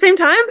there at the same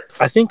time?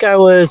 I think I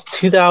was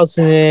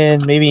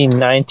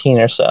 2019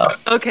 or so.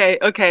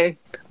 Okay.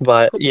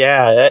 But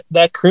yeah,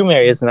 that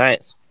crewmary is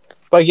nice.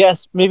 But I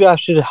guess maybe I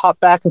should hop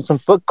back in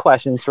some book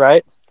questions,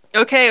 right?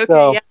 Okay,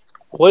 So, yeah.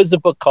 what is the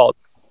book called?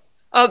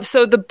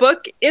 So the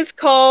book is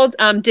called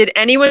Did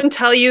Anyone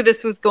Tell You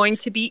This Was Going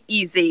to Be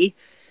Easy?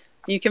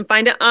 You can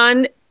find it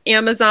on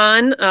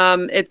Amazon.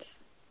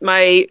 It's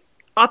my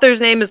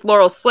author's name is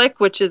Laurel Slyck,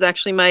 which is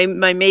actually my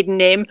maiden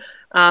name.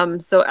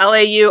 So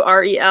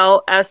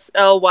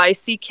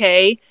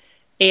LaurelSlyck.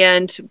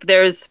 And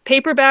there's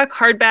paperback,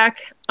 hardback,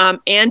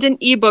 and an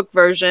ebook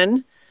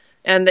version.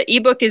 And the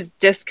ebook is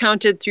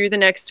discounted through the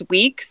next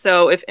week.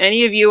 So if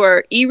any of you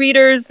are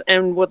e-readers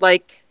and would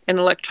like an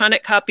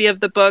electronic copy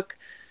of the book,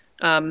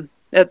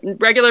 the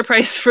regular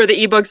price for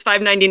the ebook's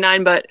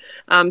 $5.99, but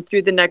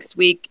through the next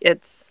week,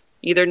 it's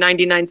either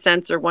 99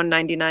 cents or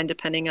 $1.99,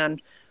 depending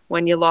on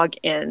when you log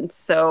in.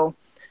 So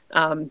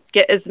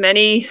get as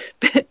many,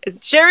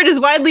 share it as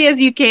widely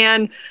as you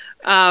can.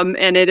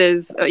 And it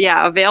is,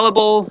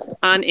 available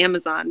on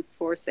Amazon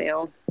for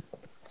sale.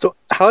 So,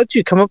 how did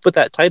you come up with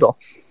that title?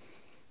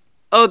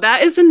 Oh,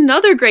 that is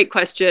another great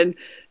question.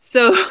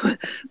 So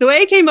the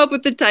way I came up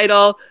with the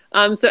title,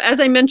 so as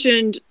I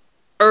mentioned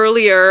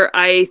earlier,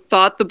 I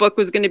thought the book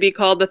was going to be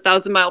called The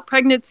 1,000-Mile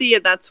Pregnancy,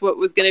 and that's what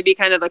was going to be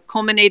kind of the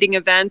culminating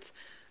event.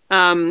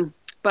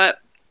 But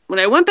when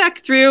I went back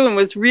through and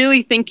was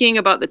really thinking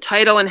about the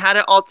title and had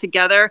it all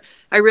together,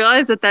 I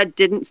realized that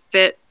didn't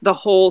fit the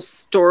whole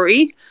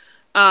story.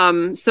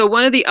 So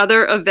one of the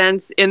other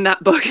events in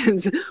that book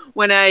is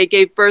when I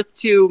gave birth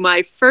to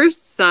my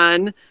first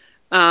son,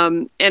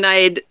 and I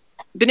had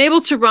been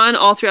able to run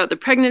all throughout the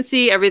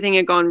pregnancy. Everything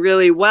had gone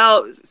really well.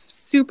 It was a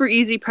super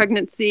easy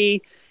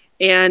pregnancy.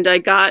 And I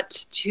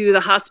got to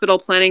the hospital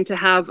planning to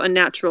have a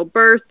natural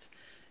birth.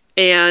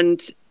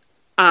 And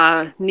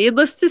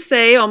needless to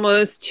say,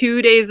 almost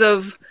 2 days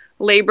of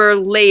labor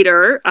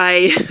later,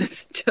 I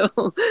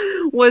still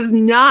was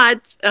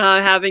not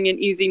having an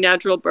easy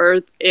natural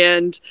birth,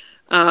 and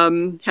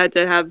had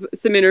to have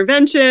some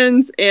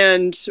interventions.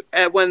 And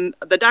when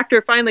the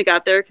doctor finally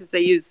got there, because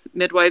they use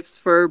midwives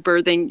for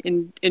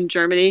birthing in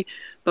Germany,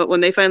 but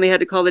when they finally had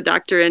to call the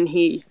doctor in,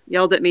 he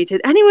yelled at me,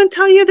 "Did anyone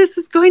tell you this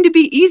was going to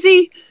be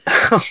easy?"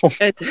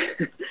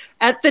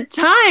 At the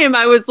time,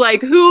 I was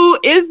like, who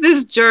is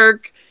this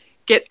jerk?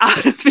 Get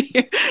out of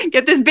here.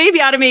 Get this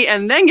baby out of me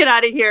and then get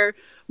out of here.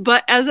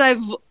 But as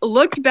I've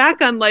looked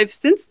back on life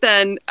since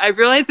then, I've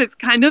realized it's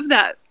kind of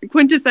that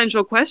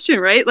quintessential question,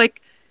 right?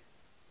 Like,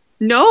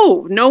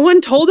 no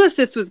one told us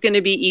this was going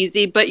to be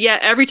easy, but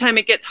yet every time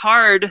it gets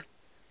hard,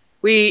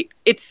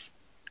 it's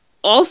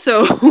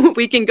also,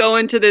 we can go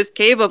into this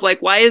cave of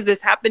like, why is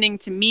this happening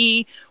to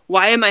me?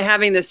 Why am I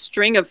having this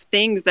string of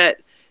things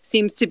that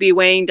seems to be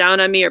weighing down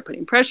on me or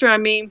putting pressure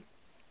on me?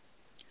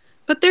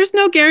 But there's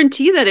no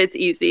guarantee that it's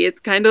easy. It's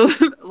kind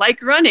of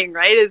like running,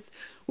 right? Is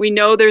we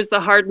know there's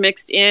the hard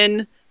mixed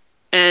in,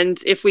 and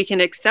if we can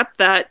accept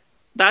that,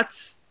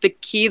 that's the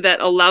key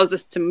that allows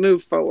us to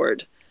move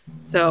forward.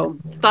 So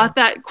thought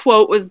that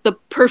quote was the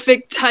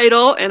perfect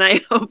title, and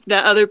I hope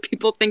that other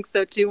people think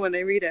so too when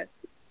they read it.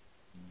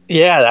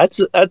 Yeah,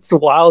 that's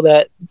wild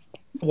that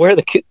where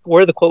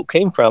the quote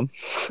came from.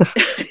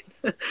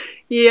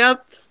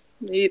 Yep.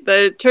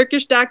 The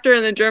Turkish doctor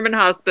in the German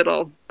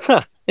hospital.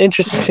 Huh,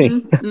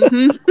 interesting.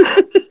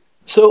 Mm-hmm.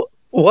 So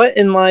what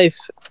in life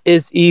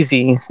is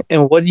easy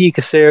and what do you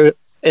consider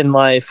in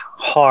life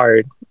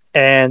hard?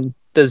 And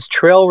does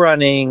trail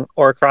running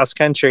or cross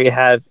country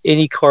have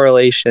any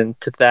correlation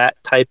to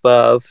that type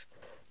of,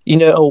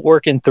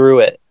 working through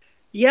it?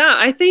 Yeah,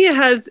 I think it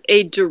has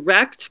a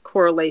direct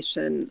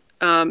correlation.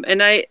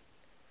 And I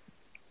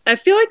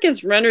feel like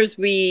as runners,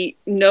 we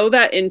know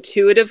that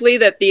intuitively,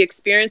 that the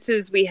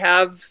experiences we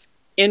have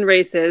in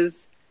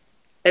races,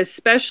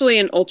 especially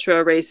in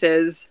ultra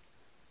races,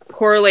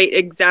 correlate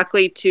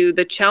exactly to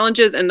the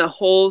challenges and the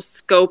whole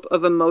scope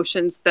of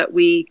emotions that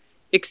we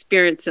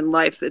experience in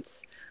life.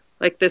 It's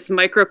like this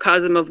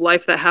microcosm of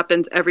life that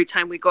happens every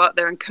time we go out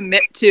there and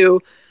commit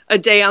to a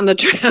day on the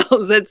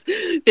trails that's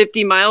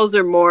 50 miles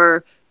or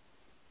more.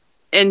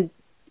 And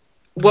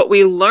what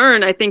we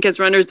learn, I think, as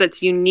runners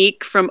that's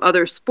unique from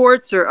other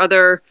sports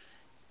or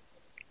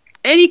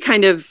any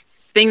kind of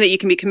thing that you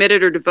can be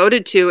committed or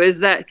devoted to, is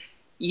that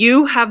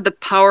you have the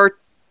power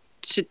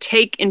to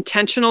take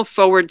intentional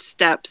forward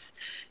steps.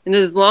 And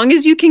as long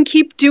as you can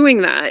keep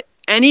doing that,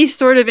 any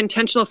sort of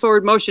intentional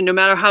forward motion, no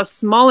matter how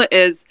small it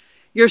is,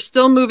 you're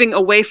still moving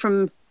away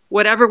from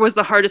whatever was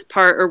the hardest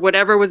part or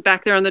whatever was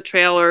back there on the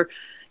trail or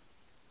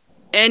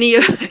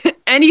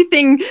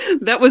anything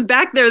that was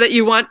back there that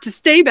you want to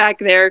stay back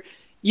there.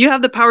 You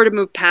have the power to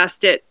move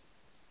past it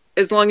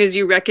as long as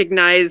you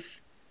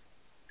recognize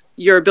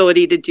your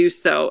ability to do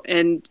so.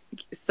 And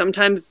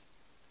sometimes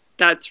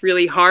that's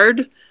really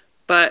hard,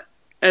 but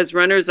as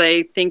runners,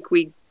 I think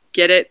we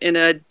get it in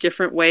a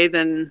different way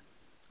than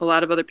a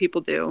lot of other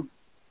people do.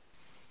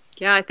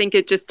 Yeah, I think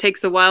it just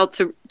takes a while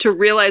to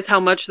realize how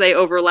much they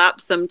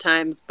overlap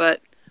sometimes, but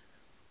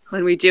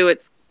when we do,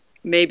 it's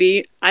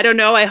maybe, I don't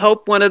know, I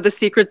hope one of the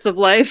secrets of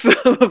life,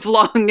 of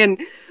long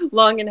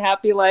and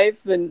happy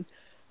life. And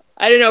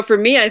I don't know. For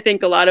me, I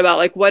think a lot about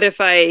like, what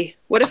if I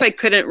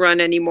couldn't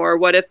run anymore?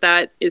 What if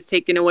that is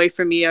taken away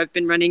from me? I've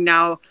been running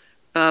now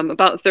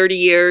about 30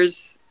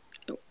 years,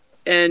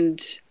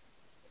 and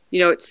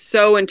it's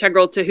so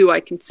integral to who I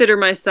consider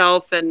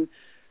myself and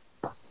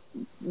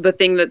the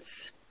thing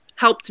that's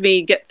helped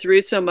me get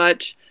through so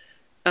much.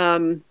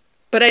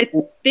 But I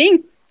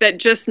think that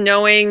just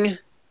knowing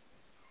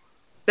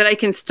that I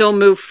can still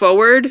move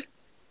forward,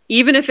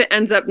 even if it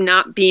ends up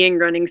not being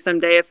running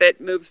someday, if it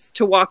moves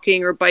to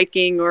walking or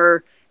biking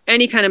or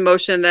any kind of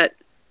motion that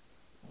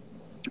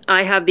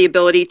I have the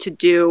ability to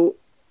do,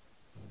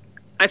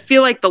 I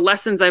feel like the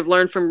lessons I've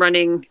learned from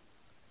running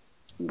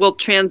will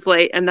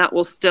translate, and that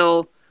will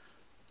still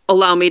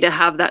allow me to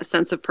have that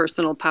sense of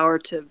personal power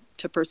to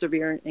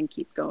persevere and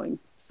keep going.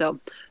 So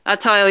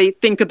that's how I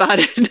think about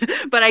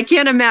it. But I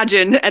can't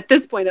imagine, at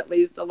this point at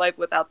least, a life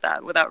without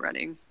that, without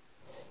running.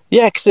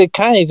 Yeah, because it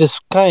kind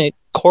of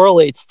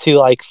correlates to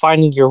like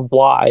finding your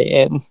why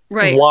and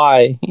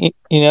why,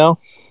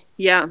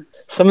 Yeah.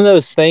 Some of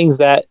those things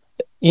that,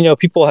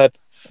 people have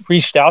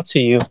reached out to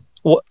you.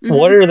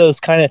 What are those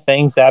kind of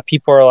things that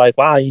people are like,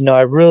 wow,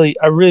 I really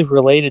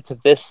related to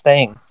this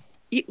thing?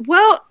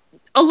 Well,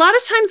 a lot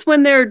of times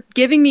when they're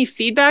giving me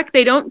feedback,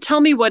 they don't tell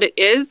me what it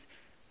is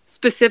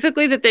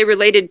specifically that they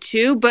related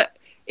to, but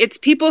it's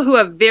people who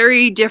have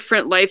very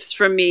different lives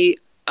from me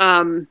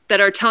that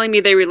are telling me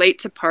they relate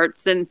to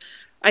parts. And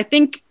I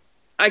think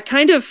I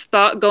kind of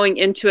thought going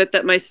into it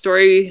that my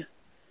story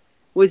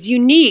was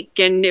unique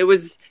and it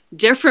was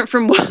different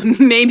from what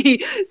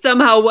maybe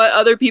somehow what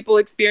other people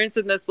experience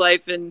in this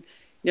life. And,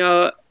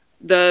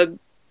 the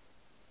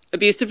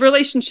abusive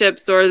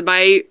relationships or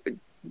my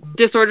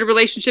disordered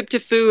relationship to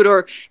food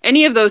or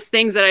any of those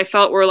things that I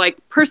felt were like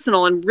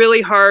personal and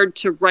really hard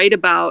to write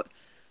about.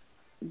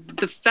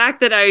 The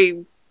fact that I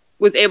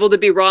was able to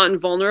be raw and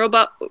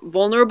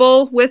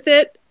vulnerable with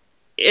it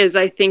is,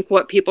 I think,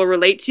 what people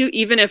relate to,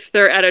 even if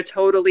they're at a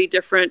totally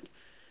different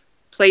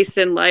place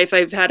in life.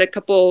 I've had a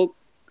couple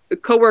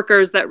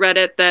coworkers that read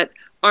it that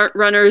aren't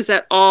runners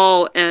at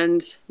all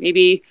and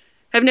maybe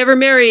have never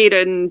married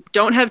and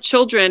don't have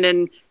children,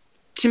 and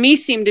to me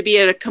seem to be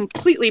at a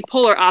completely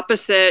polar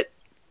opposite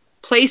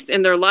place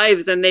in their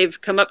lives. And they've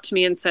come up to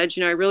me and said,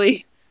 I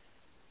really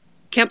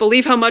can't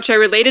believe how much I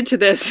related to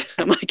this.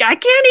 I'm like, I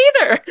can't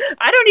either.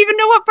 I don't even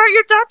know what part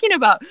you're talking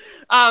about.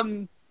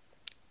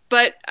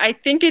 But I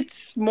think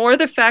it's more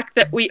the fact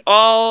that we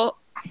all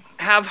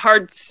have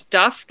hard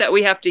stuff that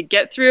we have to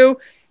get through,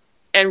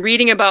 and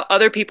reading about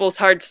other people's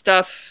hard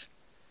stuff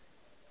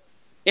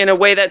in a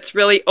way that's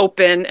really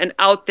open and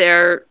out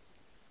there,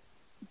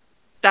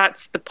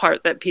 that's the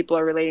part that people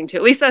are relating to.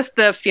 At least that's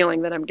the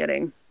feeling that I'm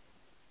getting.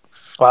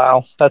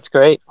 Wow, that's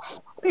great.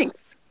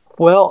 Thanks.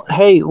 Well,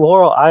 hey,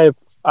 Laurel, I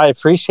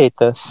appreciate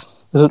this.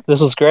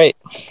 This was great.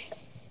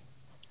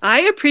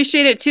 I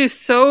appreciate it too.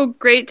 So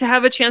great to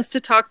have a chance to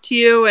talk to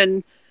you.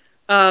 And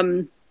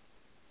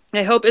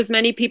I hope as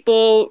many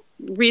people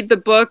read the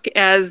book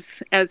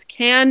as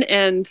can.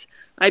 And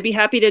I'd be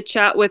happy to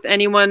chat with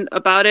anyone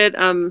about it.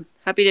 I'm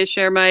happy to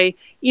share my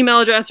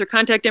email address or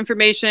contact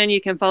information. You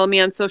can follow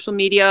me on social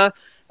media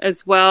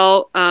as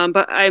well.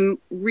 But I'm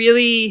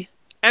really,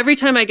 every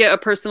time I get a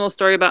personal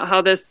story about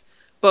how this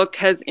book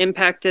has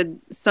impacted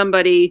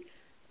somebody,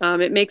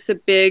 it makes a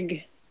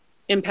big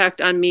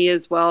impact on me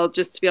as well,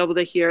 just to be able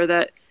to hear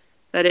that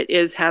it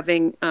is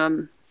having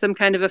some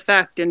kind of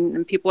effect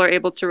and people are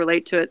able to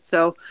relate to it.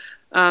 So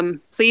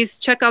please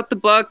check out the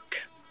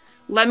book.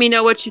 Let me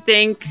know what you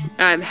think.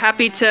 I'm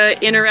happy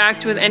to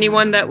interact with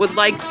anyone that would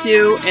like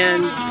to,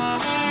 and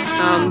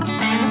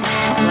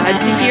glad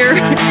to hear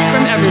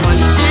from everyone.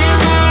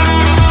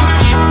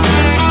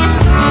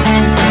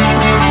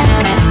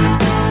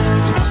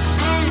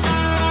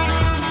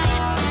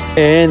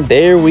 And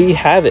there we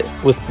have it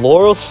with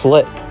Laurel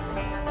Slyck.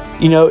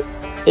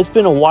 It's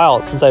been a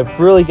while since I've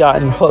really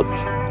gotten hooked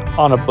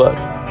on a book,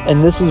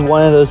 and this is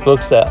one of those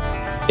books that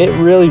it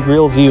really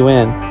reels you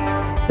in.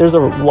 There's a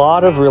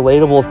lot of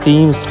relatable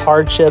themes,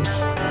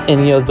 hardships,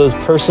 and those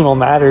personal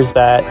matters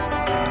that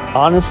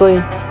honestly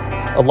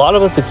a lot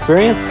of us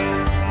experience,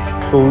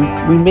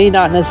 but we may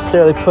not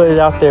necessarily put it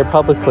out there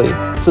publicly.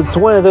 So it's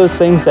one of those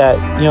things that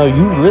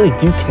you really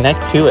do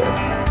connect to it,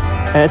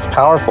 and it's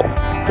powerful.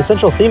 The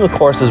central theme, of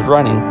course, is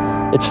running.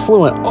 It's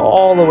fluent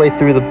all the way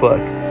through the book.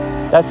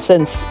 That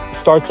sense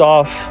starts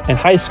off in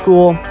high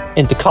school,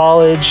 into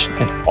college,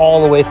 and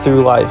all the way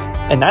through life.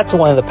 And that's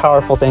one of the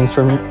powerful things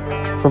for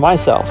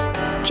myself.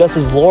 Just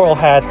as Laurel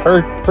had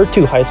her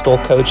two high school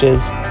coaches,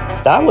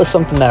 that was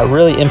something that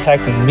really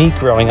impacted me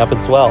growing up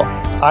as well.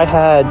 I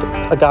had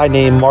a guy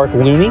named Mark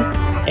Looney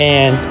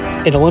and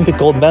an Olympic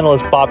gold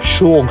medalist, Bob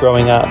Schul,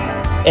 growing up.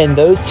 And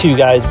those two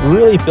guys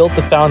really built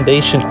the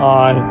foundation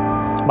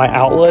on my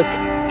outlook,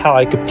 how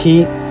I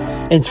compete,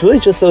 and it's really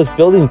just those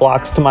building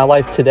blocks to my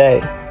life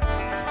today.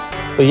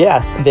 But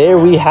yeah, there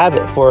we have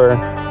it for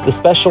the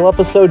special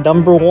episode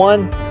number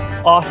 1,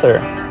 author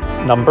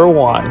number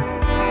 1.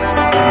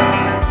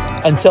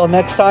 Until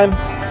next time,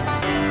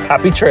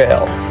 happy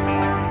trails.